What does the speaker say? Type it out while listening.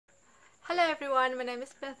Hello everyone, my name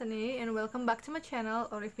is Bethany and welcome back to my channel,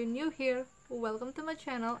 or if you're new here, welcome to my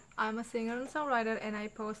channel. I'm a singer and songwriter and I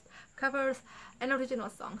post covers and original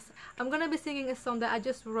songs. I'm gonna be singing a song that I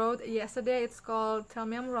just wrote yesterday. It's called Tell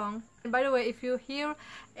Me I'm Wrong. And by the way, if you hear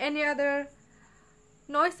any other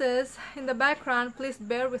noises in the background, please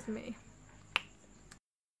bear with me.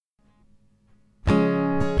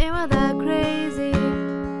 Am I that crazy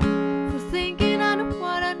for thinking I know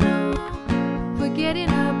what I know, forgetting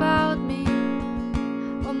about me?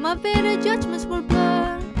 All my better judgments were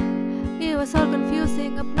blurred. It was all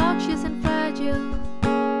confusing, obnoxious and fragile.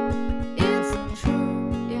 It's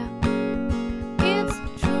true, yeah, it's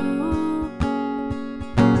true.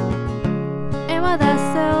 Am I that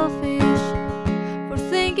selfish for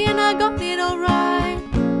thinking I got it alright?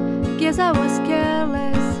 Guess I was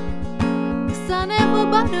careless, 'cause I never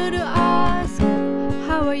bothered to ask,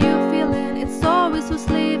 how are you feeling? It's always who's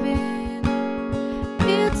leaving.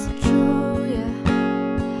 It's true, yeah,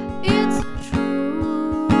 it's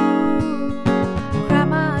true. Cry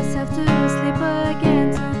myself to sleep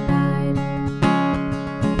again tonight,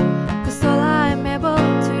 'cause all I'm able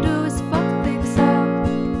to do is fuck things up.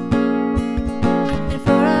 And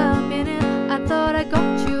for a minute I thought I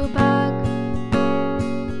got you back,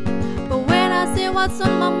 but when I say what's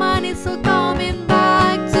on my mind, it's all coming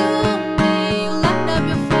back to me. You light up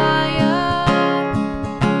your fire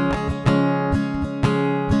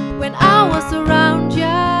when I was around ya.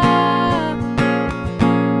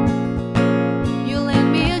 You lent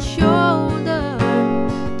me a shoulder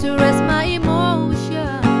to rest my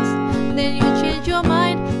emotions. Then you changed your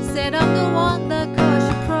mind, said I'm the one that caused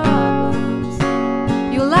you problems.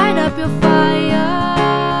 You light up your fire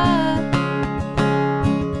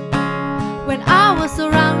when I was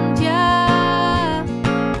around ya.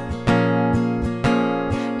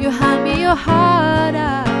 You hand me your heart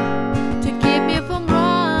out to keep me from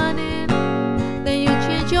running. Then you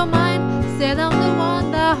change your mind, said I'm the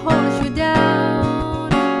one that holds you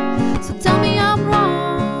down. So tell me I'm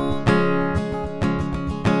wrong.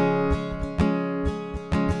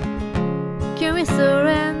 Can we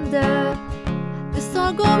surrender? It's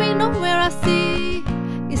all going nowhere, I see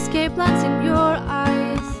escape plans in your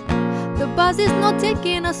eyes. The bus is not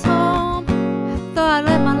taking us home. Thought I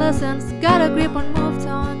learned my lessons, got a grip and moved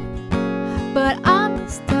on, but I'm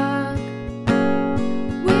stuck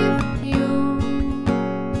with you.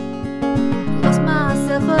 Lost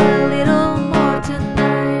myself a little more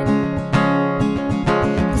tonight,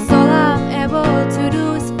 'cause all I'm able to do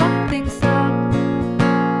is fuck things up.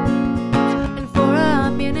 And for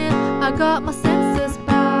a minute I got my senses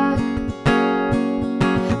back,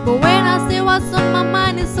 but when I say what's on my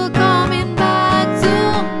mind, it's all coming back to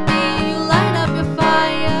me. You light up your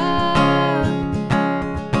fire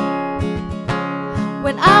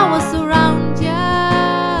when I was around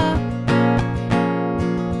ya.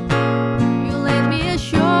 You lent me a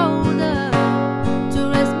shoulder to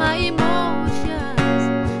rest my emotions.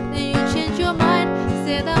 Then you changed your mind,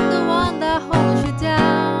 said I'm the one that holds you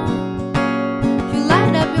down. You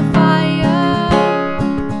light up your fire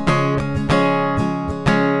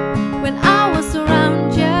when I was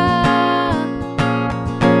around ya.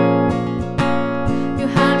 You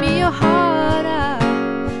hand me your heart out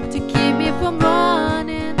to keep me from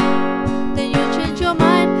running. Then you change your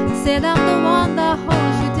mind, said I'm the one that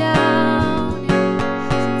holds you down.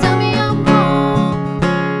 So tell me I'm wrong.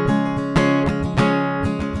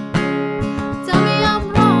 Tell me I'm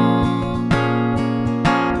wrong.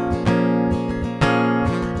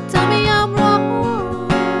 Tell me I'm wrong.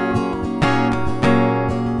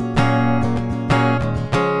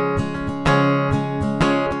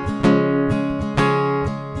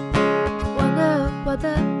 Wonder what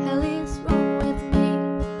the hell is wrong with me,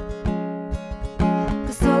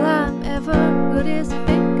 'cause all I'm ever good is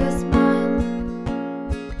fake a smile.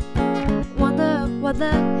 Wonder what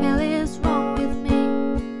the hell is wrong with me,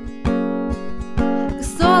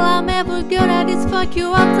 'cause all I'm ever good at is fuck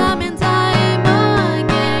you up time and